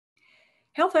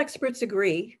Health experts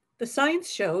agree. The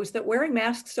science shows that wearing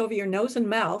masks over your nose and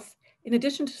mouth, in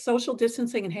addition to social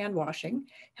distancing and hand washing,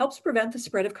 helps prevent the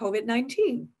spread of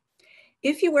COVID-19.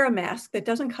 If you wear a mask that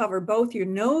doesn't cover both your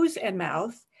nose and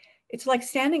mouth, it's like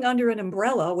standing under an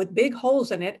umbrella with big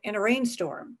holes in it in a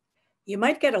rainstorm. You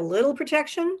might get a little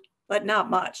protection, but not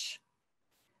much.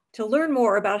 To learn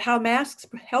more about how masks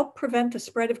help prevent the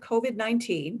spread of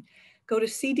COVID-19, go to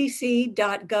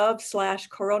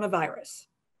cdc.gov/coronavirus.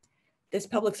 This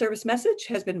public service message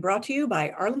has been brought to you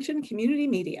by Arlington Community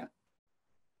Media.